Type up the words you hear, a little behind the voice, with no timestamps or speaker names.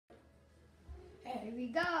Here we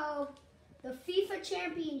go. The FIFA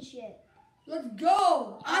Championship. Let's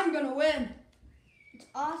go. I'm going to win. It's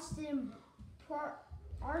Austin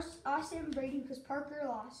and Brady because Parker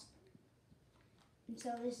lost. And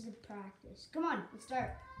so this is a practice. Come on, let's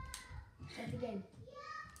start. Start the game.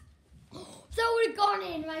 That would have gone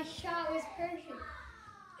in. My shot was perfect.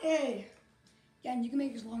 Hey. Yeah, and you can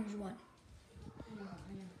make it as long as you want. I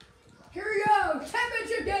know. Here we go.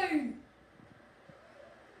 Championship game.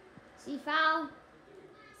 See, foul.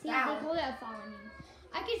 See, Foul. they called it a foul on me.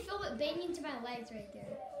 I could feel it banging to my legs right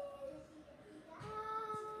there.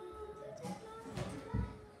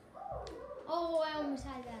 Oh, I almost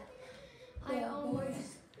had that. Boys.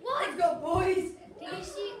 What? Let's go, boys.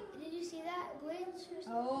 Did you see that glitch?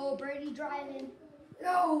 Oh, Brady driving.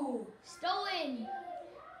 No. Stolen.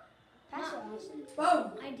 Pass it, Austin.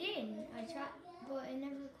 Boom. I did. I tried, but I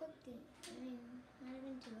never clicked it. I mean, might have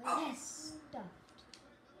been too late. Oh. Yes, stuffed.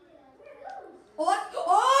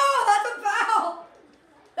 Oh, that's a foul.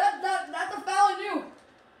 That's a foul on you.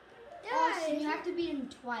 Austin, you have to beat him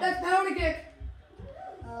twice. That's penalty kick.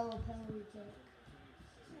 Oh, penalty kick.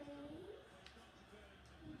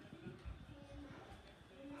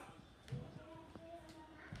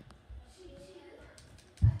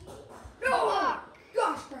 No.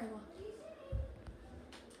 Gosh, Grandma.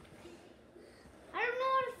 I don't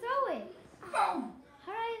know how to throw it. Boom.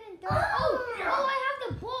 How do I even throw it? Oh, I have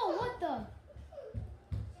the ball. What the?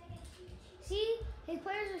 See? His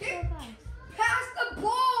players are so fast. Pass the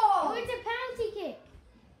ball. Oh, it's a penalty kick.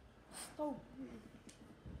 Oh,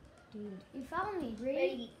 dude. You fouled me,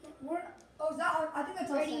 Brady. Is that? I think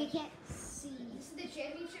that's Brady, you offside. can't see. This is the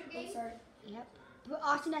championship game? Sorry. Yep. But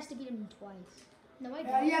Austin has to beat him twice. No, I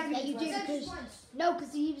Yeah, don't. you have to Yeah, get you twice. did because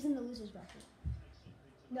because he was in the losers bracket.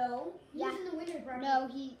 No. Yeah. Who's in the winner's bracket? No,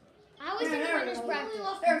 he. I was in the there we winner's go. bracket.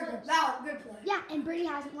 There's good. Now, good play. Yeah, and Brady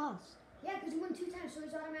hasn't lost. Yeah, because he won 2 times, so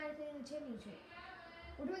he's automatically in the championship.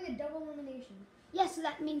 We're doing a double elimination. Yeah, so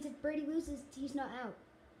that means if Brady loses, he's not out.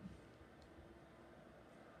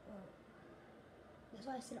 That's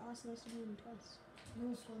why I said Austin has to beat him twice.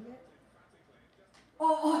 No score yet.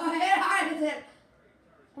 Oh, I hit it.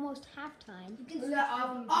 Almost halftime. You can Look switch at that.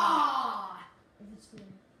 how you Ah. if it's good.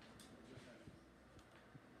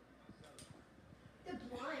 The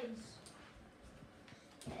blinds.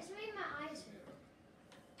 It's made my eyes hurt.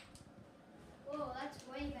 Whoa, that's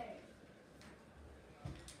way better.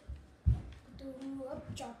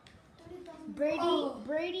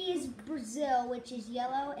 Brady is Brazil, which is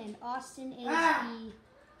yellow, and Austin is the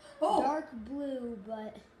dark blue,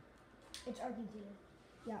 but It's Argentina.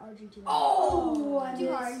 yeah, Argentina. Oh, I Too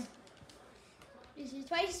missed. hard. This is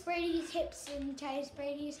twice Brady's hips and twice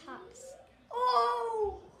Brady's hops.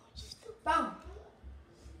 Oh. Boom.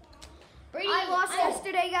 Brady, I lost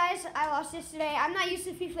yesterday, guys. I lost yesterday. I'm not used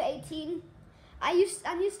to FIFA 18. I'm used to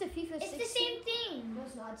FIFA 16. It's the same thing. No,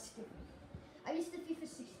 it's not. It's different. I'm used to FIFA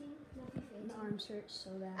 16, not FIFA 18. The arms hurt so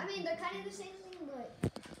bad. I mean, they're kind of the same thing, but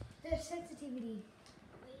the sensitivity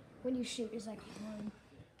when you shoot is like hard.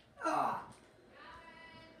 Ah.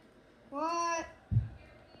 What?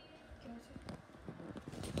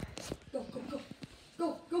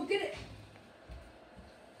 Go get it.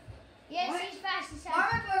 Yes, What? he's fast. He's Why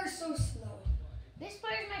fast. are my players so slow? This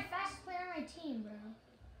player's my fastest player on my team, bro.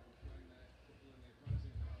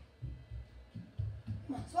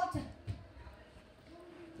 Come on, swap it.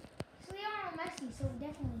 So Lionel Messi, so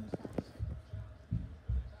definitely he's fast.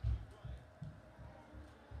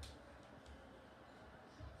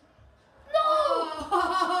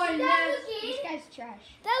 Oh, That yes. looked This in. guy's trash.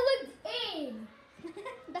 That looked in.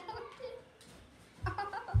 That looked it.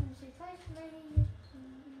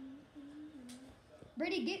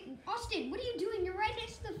 Brady, get Austin. What are you doing? You're right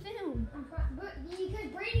next to the film. But because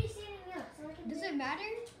Brady's standing up, so I can. Does it matter?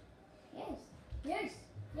 Yes. Yes.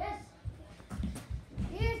 Yes.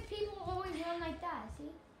 Yes. People always run like that.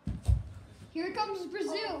 See. Here comes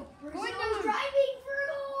Brazil. Brazil Going is down. driving for a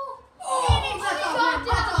goal. Oh,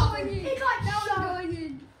 that's off. going in. He got That shot. was going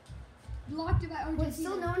in. Blocked it by Argentina. Wait,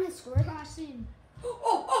 still no one has scored? Cross in.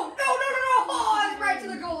 Oh, no. Oh, it's right to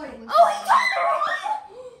the goalie. Oh, he got the wrong.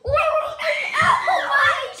 Oh my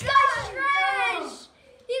This gosh! guy's trash.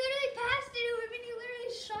 He literally passed it to him and he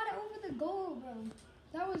literally shot it over the goal, bro.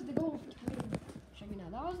 That was the goal. Check me now.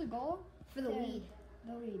 That was the goal For the Yeah. lead.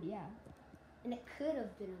 The lead, yeah. And it could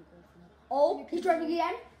have been a goal for them. Oh, he's driving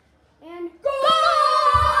again. And Go!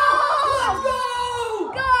 Let's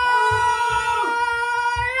go! Go!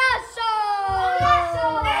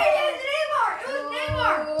 Hey, it's Neymar! It was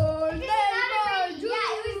Neymar! Yeah,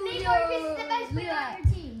 it was Neymar because he's the best player on your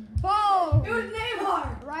team. Boom! It was Neymar!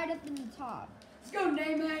 Right up in the top. Let's go,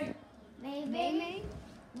 Neymar. Maybe.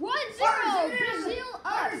 1-0 Brazil.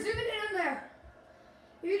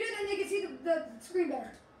 If you do, then they can see the screen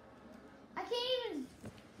better. I can't even.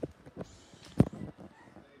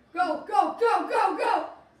 Go, go, go, go, go!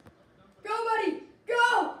 Go, buddy!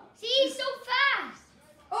 Go! See, he's so fast.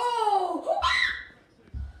 Oh!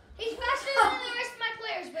 He's faster than the rest of my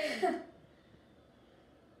players, Brady.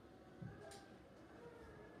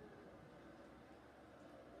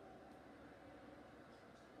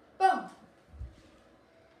 Boom!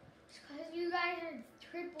 Because you guys are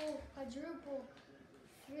triple, quadruple,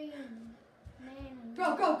 three, man.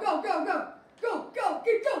 Go, go, go, go, go! Go, go,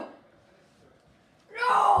 keep going!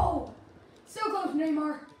 No! So close,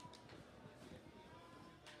 Neymar.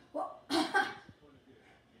 Well,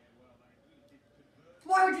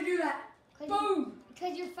 why would you do that? Boom!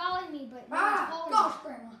 Because you're following me, but Ah, gosh,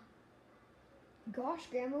 Grandma. Gosh,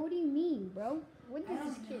 Grandma, what do you mean, bro? What I is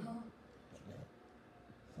this don't kid? know.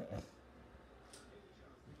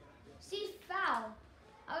 See, foul.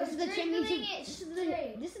 I This was is the dribbling championship. it This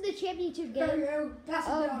straight. is the championship There you game go. Pass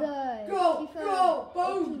it of down. the Go, FIFA go,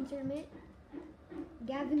 boom. 18 tournament.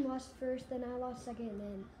 Gavin lost first, then I lost second, and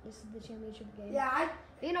then this is the championship game. Yeah,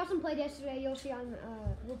 Me and Austin played yesterday. You'll see on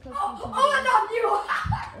we'll post I love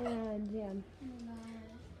you! and yeah,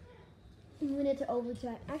 we went into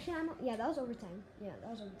overtime. Actually, I'm not, yeah, that was overtime. Yeah, that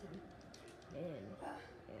was overtime. And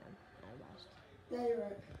yeah, I lost. Yeah, you're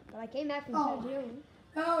right. But I came back from Oh. 2-0.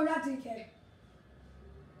 No, not DK.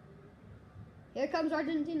 Here comes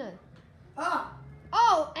Argentina. Ah!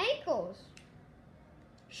 Oh, ankles!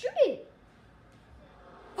 Shoot it!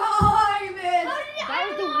 Oh, you man! That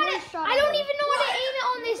was the worst shot I don't ever. even know how to aim it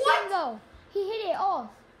on this What? thing, though. He hit it off.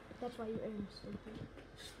 That's why you aim stupid.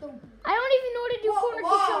 Stupid. I don't even know how to do corner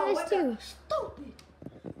kicks on this, what too. the-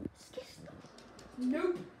 Stupid.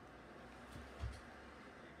 Nope.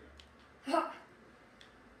 Ha.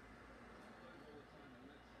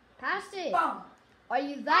 Passed it. Bum. Are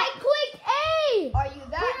you I that? clicked A. Are you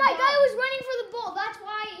that? But my guy dumb? was running for the ball. That's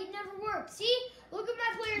why it never worked. See? Look at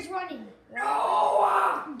my players running.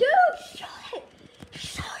 No! Dude, shoot it!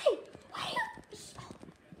 Shoot it! Wait.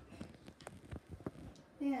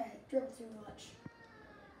 Yeah, I dribbled too much.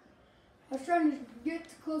 I was trying to get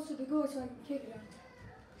close to the goal so I can kick it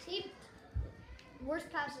out. See?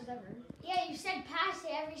 Worst passes ever. Yeah, you said pass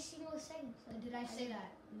it every single second. So Did I say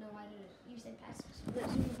that? No, I didn't. you said pass it.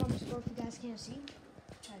 Let's zoom up on the score if you guys can't see.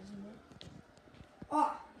 Try to zoom in.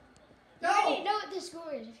 Ah! You already No! know what the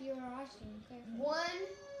score is if you were watching.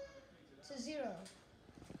 1-0.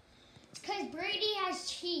 It's because Brady has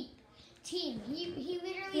cheat team. He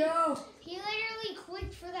literally Yo! he literally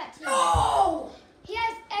clicked for that team. No! He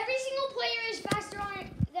has every single player is faster on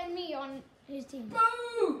it than me on his team.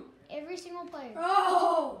 Boo! Every single player.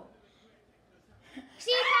 Oh!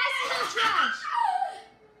 See, passes are trash.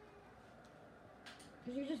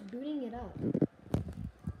 Because you're just booting it up.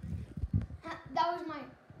 That was my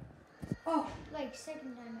Oh!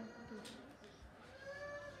 second time I beat.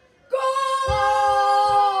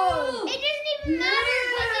 Goal! It doesn't even matter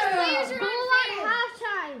because these players are Goal unfair. at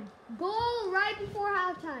halftime. Goal right before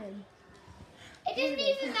halftime. It doesn't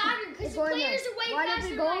even matter because the Going players there. are way Right faster at the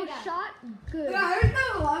than goal my guy. shot. Good. Yeah, there's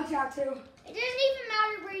no long shot too. It doesn't even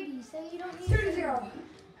matter, Brady. So you don't need 2-0.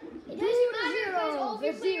 It doesn't matter because all of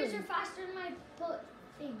your It's players zero. are faster than my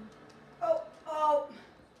thing. Oh, oh.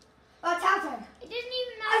 It's halftime. It doesn't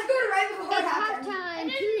even I matter. scored right before It's halftime. halftime.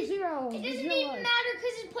 It doesn't- 2-0. It doesn't Zero. even matter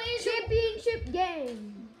because his players are, Championship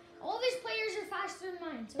game. all of his players are faster than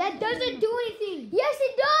mine. So That doesn't do anything. Yes,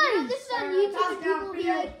 it You know, does. this is on Pass YouTube. down, and People will be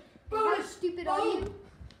field. like, how Bonus. stupid are you?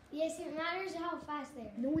 Yes, it matters how fast they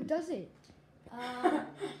are. No, it doesn't.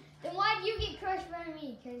 Then why do you get crushed by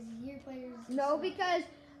me? Because your players. No, because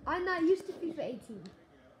I'm not used to FIFA 18.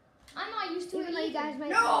 I'm not used to Even it. though you either. guys might.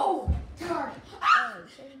 No! Too hard. Oh,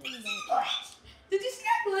 same thing about- Glitch. Did you see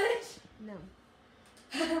that glitch? No.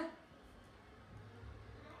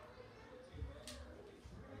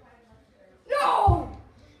 No!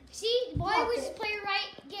 See, why Fuck was it. this player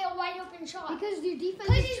right get a wide open shot? Because your defense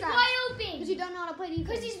Because is he's trash. wide open. Because you don't know how to play defense.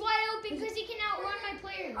 Because he's wide open. Because he can outrun my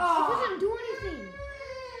players. It Oh. doesn't do anything.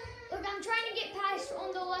 Look, I'm trying to get past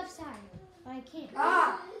on the left side, but I can't.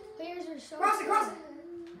 Ah! Players are so. Cross it, cross it.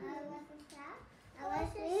 Yeah.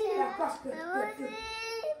 Yeah, cross. Good, good, good.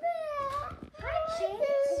 Hi, Chase.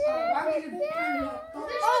 Why would you turn it up?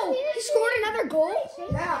 Oh, he scored another goal?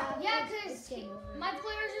 Yeah. Yeah, because my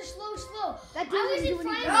players are slow. That I was doesn't in do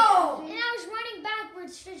front anything. of No! him, and I was running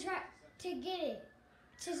backwards to try to get it,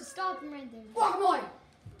 to stop him right there. Fuck boy.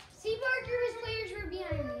 See, Parker, his players were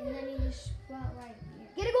behind me, and then he just went right here.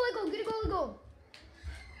 Get a goal, get a goal.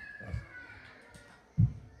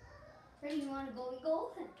 Ready, you want to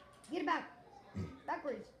go? Get it back.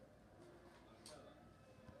 Backwards.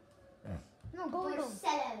 No, No, go in.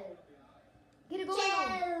 Marcelo. Get a goal.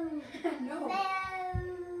 Joe. No.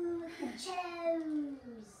 No. Chose.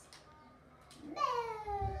 No.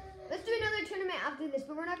 Let's do another tournament after this,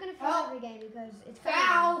 but we're not gonna film Foul. every game because it's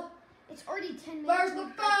Foul. It's already 10 minutes. Where's the We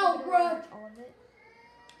have to foul, go bro? watch all of it.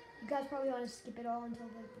 You guys probably want to skip it all until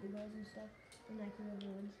the goals and stuff, and like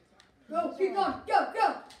whoever wins. Go, These keep are going. Go,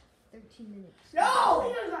 go. 13 minutes.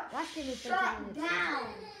 No. Last game was 13 Shut minutes. down.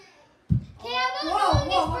 Okay, I'm Whoa, going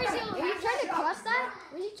whoa, to whoa. Brazil. Were you trying to cross that?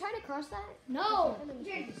 Were you trying to cross that? No,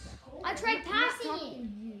 Okay, I tried passing it.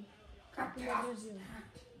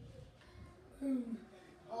 you.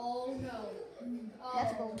 Oh no.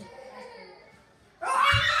 That's a goal.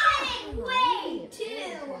 Way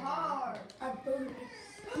too hard. I booted.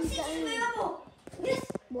 This is available. This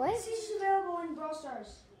What? is available in Brawl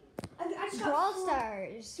Stars. I just got Brawl 4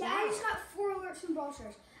 Stars. Yeah, I just got 4 alerts from Brawl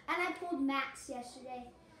Stars. And I pulled Max yesterday.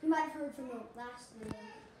 You might have heard from the last video.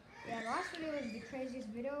 Yeah, last video was the craziest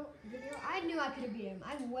video. I knew I could have beat him.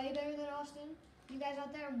 I'm way better than Austin. You guys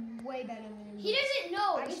out there, I'm way better than him. He doesn't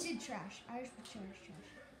know. I just did trash. I just put trash.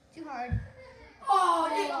 Too hard. Oh,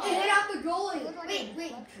 it hit out the It goalie. looked like Wait, a wait.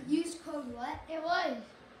 deflection. Use code what? It was.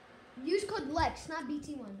 Use code Lex, not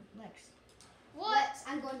BT1. Lex. What? Lex.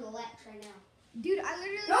 I'm going to Lex right now. Dude, I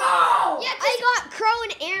literally. No. Yeah, I got Crow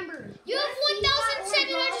and Amber. you have FIFA or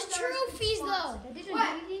 1,700 Brawl Stars trophies though. That doesn't What?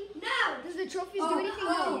 do anything. No. Does the trophies Oh, do anything?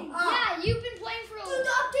 oh, No. oh. Yeah, you've been playing for a Dude,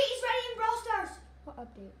 the update is ready in Brawl Stars. What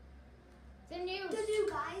update? the new The new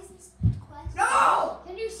guys quest. No.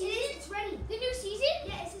 the new It season. is. It's ready. The new season.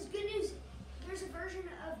 Yeah, it says good news. There's a version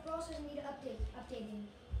of Brawl Stars need to updating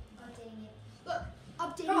it. Look,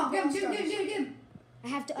 updating Come on, Brawl get Stars. him. I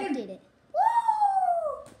have to Good. update it.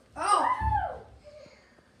 Woo! Oh.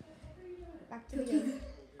 Back to the game.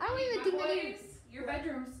 I don't even think I need. Boys, your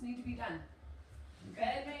bedrooms need to be done.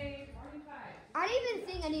 Bed made 45. I don't even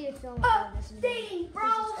think I need to film all this. Updating Because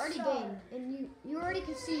Brawl it's already Stars. game, and you already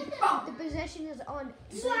can see Oh. the possession is on.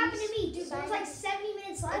 This is what happened to me, dude. There side. was like 70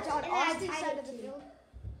 minutes left, It's on and I Austin's tied side it of the too. field.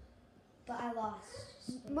 But I lost.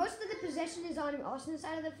 Most of the possession is on Austin's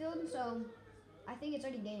side of the field, so I think it's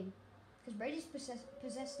already game. Because Brady's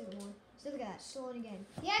possessed it more. So look at that, stolen again.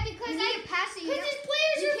 Yeah, because You need to pass it. You because don't- his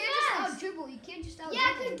players you are can't just fast. out dribble. You can't just out Yeah,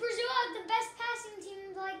 because dribble. Brazil has the best passing team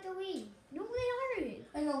in like the league. No, they aren't.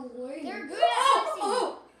 And a lady. They're good at passing.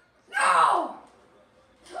 Oh. No.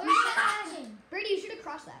 They're good at passing. Brady, you should have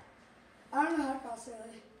crossed that. I don't know how to cross it.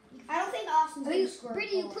 I don't think Austin's I going mean, to score. a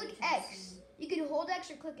Brady, you goal click anytime X. soon. You can hold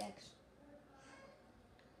X or click X.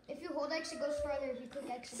 If you hold X, it goes farther. If you click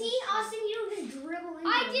X, it See, goes farther. Austin, you don't just dribble in.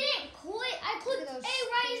 I there. didn't click. I clicked A Look at those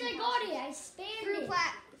right as I crazy got it. I spammed Through it.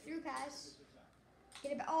 through pass.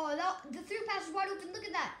 Get it back. Oh, the through pass is wide open. Look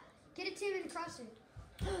at that. Get it to him and cross it.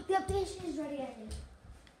 The updation is ready, I think.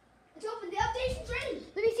 It's open. The updation's ready.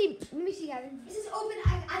 Let me see. Let me see, Gavin. This is open.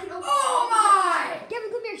 I can open Oh my. Gavin,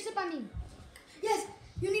 come here. Step on me. Yes,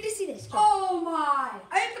 you need to see this. Oh my.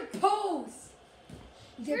 I hit the post.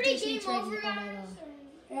 The Already updation's game ready. over, Oh my guys. God.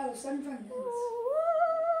 Yeah, there's 75 minutes.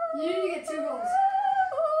 You need to get 2 goals.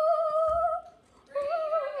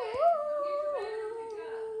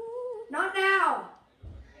 Not now.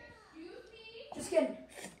 Just kidding.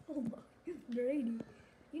 Oh my, Brady.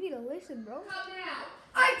 You need to listen, bro. Come now.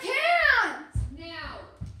 I can't. Now.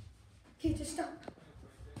 Okay, just stop.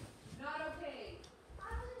 Not okay.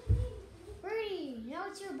 Brady, now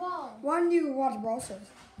it's your ball. Why don't you watch Brawl Stars?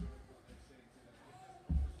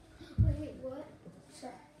 Wait, what?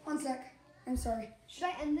 Sorry. 1 sec. I'm sorry. Should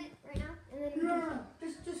I end it right now? And then No.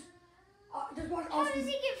 Just watch How Austin. does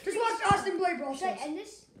he get Just free watch stuff? Austin play Brawl Should I Stars. end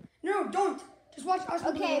this? No, don't. Just watch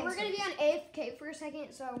Austin play Okay, Brawl we're gonna Stars. be on AFK for a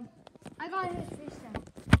second, so I got his free stuff.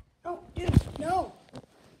 No, dude, no.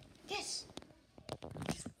 Yes.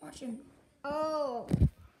 Just watch him. Oh.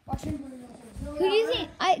 Watch him play Brawl Stars. No, Who do you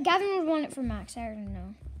think? Gavin would want it for Max. I already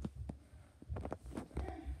know.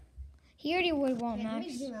 He already would want Okay, let me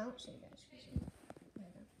Max. zoom out so you guys can see.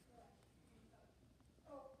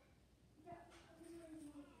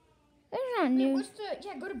 There's not Wait, new. what's the?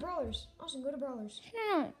 Yeah, go to Brawlers. Austin, go to Brawlers.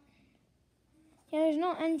 No. Yeah, there's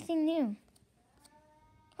not anything new.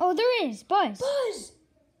 Oh, there is. Buzz. Buzz.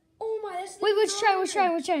 Oh my, that's the Wait, let's try.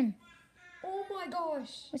 Oh my gosh.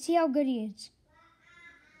 Let's see how good he is.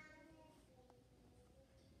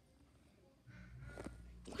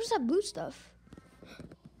 What's that blue stuff?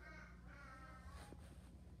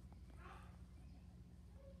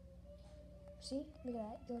 See, look at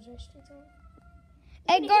that. Goes right straight to him.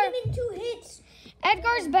 Edgar. Even 2 hits.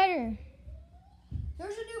 Edgar's better.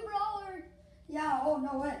 There's a new brawler. Yeah, oh,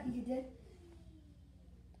 no, what? You did?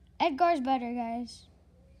 Edgar's better, guys.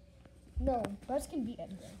 No, Buzz can beat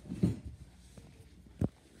Edgar.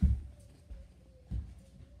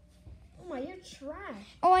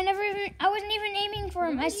 trash. Oh, I wasn't even aiming for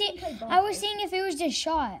him. Why I do you see. play I was Brawl seeing if it was just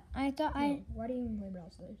shot. I thought Why do you even play Brawl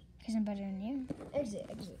Stars? because I'm better than you. Exit.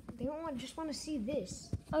 They don't just want to see this.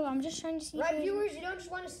 Oh, I'm just trying to see. Right, if viewers? You don't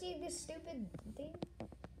just want to see this stupid thing?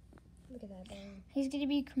 Look at that, bro. He's gonna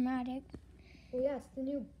be chromatic. Oh, yeah, it's the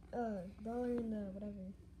new brawler in the whatever.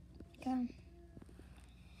 Go.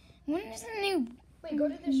 When is the new? Wait, go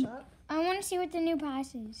to the shop. I want to see what the new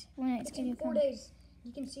pass is when it's It's in gonna 4 come. days.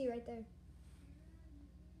 You can see right there.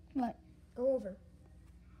 What? Go over.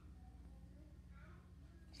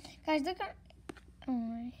 Guys, look at. Oh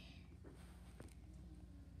my.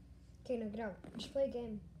 Okay, no, get out. Just play a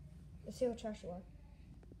game. Let's see how trash you are.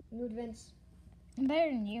 New events. I'm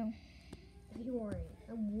better than you. You aren't.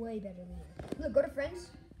 I'm way better than you. Look, go to friends.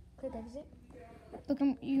 Click exit. Look,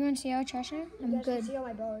 you want to see how trash I am? You I'm guys can good. see all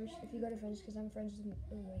my brawlers if you go to friends because I'm friends with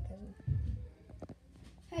my cousin.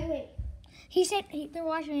 Hey, wait. He said they're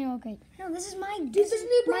watching me. Okay. No, this is my. This is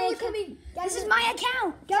new brawler account. coming. This is my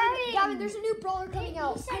account. Gavin, there's a new brawler coming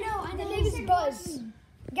out. I know. The name is Buzz.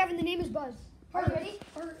 Gavin, the name is Buzz. Are you ready?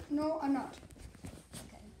 No, I'm not.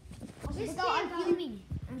 Look out, I'm filming.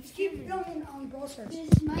 Just keep going on Brawl Stars. This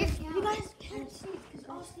is my account. you guys can't see because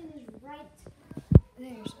Austin is right.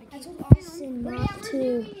 There's I told Austin not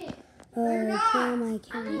to kill my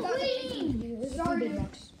camera. This is a big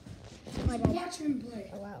box. Watch him play.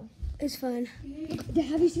 Oh, wow. It's fun.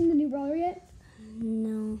 Have you seen the new brawler yet?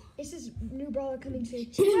 No. This is new brawler coming soon.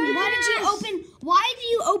 Why did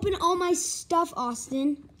you open all my stuff,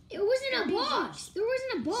 Austin? It wasn't a box. There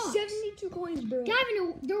wasn't a box. 72 coins, bro.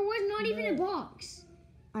 Gavin, there was not even a box.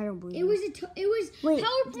 I don't believe It was it was Wait,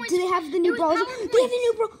 PowerPoint. do they have the new it was brawler? PowerPoint.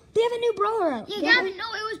 They have a new brawler out. Yeah, Gavin, no,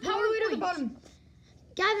 it was All the way to the PowerPoint. bottom.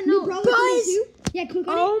 Gavin, New no. brawler coming too. Yeah, click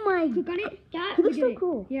on Oh it. my! Click on it. Gavin, He looks Look at so it.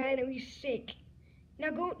 cool. Yeah, I know, he's sick. Now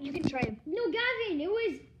go, you can try him. No, Gavin, it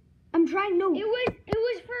was I'm trying. No.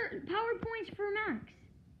 for PowerPoints for Max.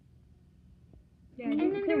 Yeah, And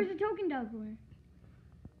then there was a token dog for.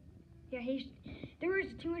 Yeah, there was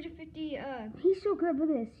 250, He's so good. Look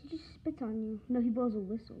at this. He just spits on you. No, he blows a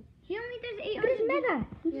whistle. He only does Look at his 800. mega.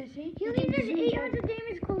 yeah, see? He only does 800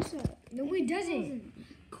 damage close up. No, he doesn't.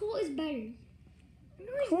 Cool is better.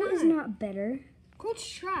 Colt is not better. Colt's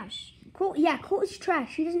trash. Colt is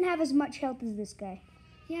trash. He doesn't have as much health as this guy.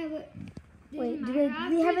 Yeah, but Wait, do they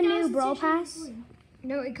have a new brawl pass?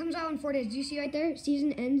 No, it comes out in 4 days. Do you see right there?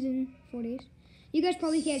 Season ends in 4 days. You guys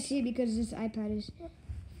probably can't see it because this iPad is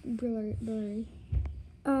blurry.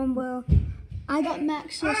 Well, I got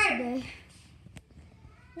max yesterday.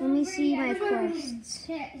 Let me see my quests.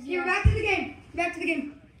 Here, back to the game. Back to the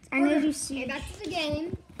game. I know you see. Okay, back to the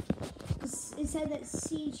game. It said that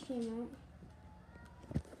Siege came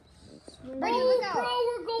out. Brady, look out. Bro,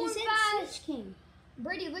 we're going It said fast. Siege came.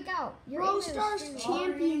 Brady, look out. Your Brawl aim is Stars screwed.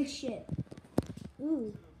 Championship.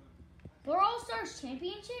 Ooh. Brawl Stars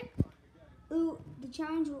Championship? Ooh, the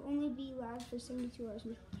challenge will only be live for 72 hours.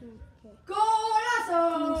 Okay.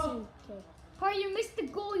 Golazo! Okay. Party, you missed the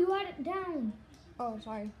goal. You had it down. Oh,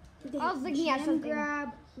 sorry. Okay. I was looking at Gem something. Grab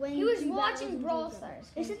when He was you watching battle Brawl the Stars.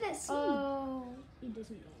 It said that Siege. Oh. He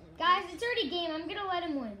doesn't know. Guys, it's already game. I'm going to let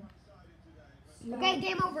him win. Okay,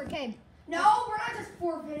 game over. Okay. No, we're not just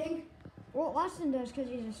forfeiting. Well, Austin does because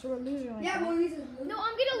he's a sore loser. Like Yeah, that. well, he's a No,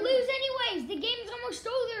 I'm going to lose anyways. The game's almost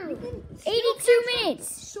over. 82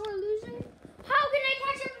 minutes. Sore loser? How can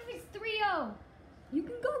I catch up if it's 3-0? You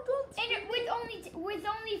can go. And with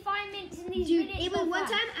only 5 minutes in these Dude, minutes. it was so one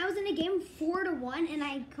fast. time I was in a game 4-1 and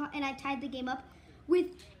I tied the game up with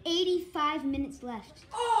 85 minutes left.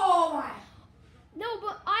 Oh my! No,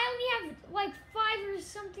 but I only have like 5 or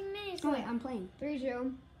something minutes. Oh wait, I'm playing.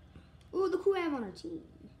 3-0. Ooh, look who I have on our team.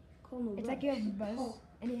 Cole It's like you have Buzz,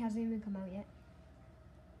 and he hasn't even come out yet.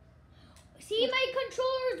 See, my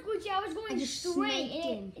controller was glitchy. I was going just straight.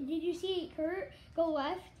 sniped And did you see Kurt go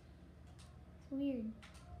left? It's weird.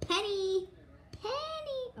 Penny.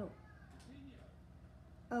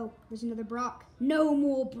 Oh, there's another Brock. No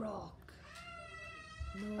more Brock.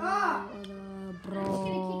 No Ah! other I'm just gonna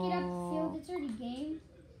kick it up the field. It's already game.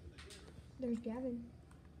 There's Gavin.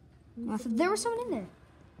 I thought there was someone in there.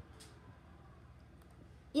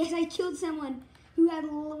 Yes, I killed someone who had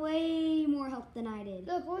way more health than I did,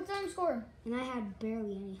 Look, what's time score? and I had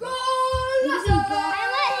barely any. Golazo!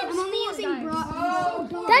 I'm only using Brock.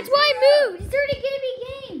 Oh, That's why I moved. It's already gonna be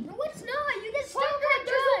game. No, it's not. You get stuck Parker, on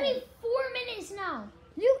there's time. only 4 minutes now.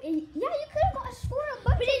 You could have got scored a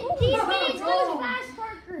bunch But of these goals. minutes go fast,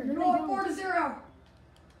 Parker. You're going 4-0.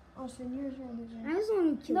 Austin, you're a loser. I was the one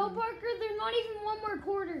who killed No, him. Parker, there's not even one more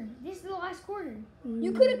quarter. This is the last quarter.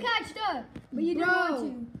 You could have catched up, but you didn't want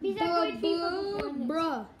to. Because I played FIFA before this.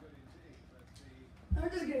 Bruh. I'm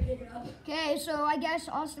just gonna pick it up. Okay, so I guess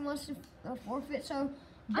Austin wants to forfeit. So I'm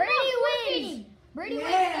Brady not wins. forfeiting. Brady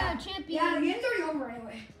Yeah. wins champion. Yeah, the game's already over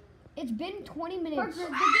anyway. It's been 20 minutes. Parker, the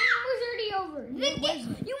game was already over. You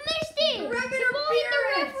missed it. Grab The it ball up hit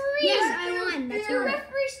the here. referee. Yes, I won. That's The right.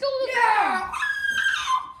 referee stole the Yeah!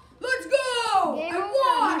 Let's go! Game I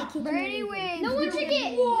over. won! Brady wins. No one You should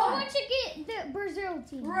get. won. No one should get the Brazil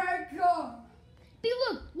team. Break But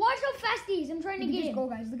look, watch how fast he is. I'm trying to Look at get this him. goal,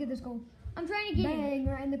 guys. Look at this goal. I'm trying to get him. Bang,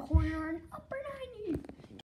 right in the corner. Upper 90.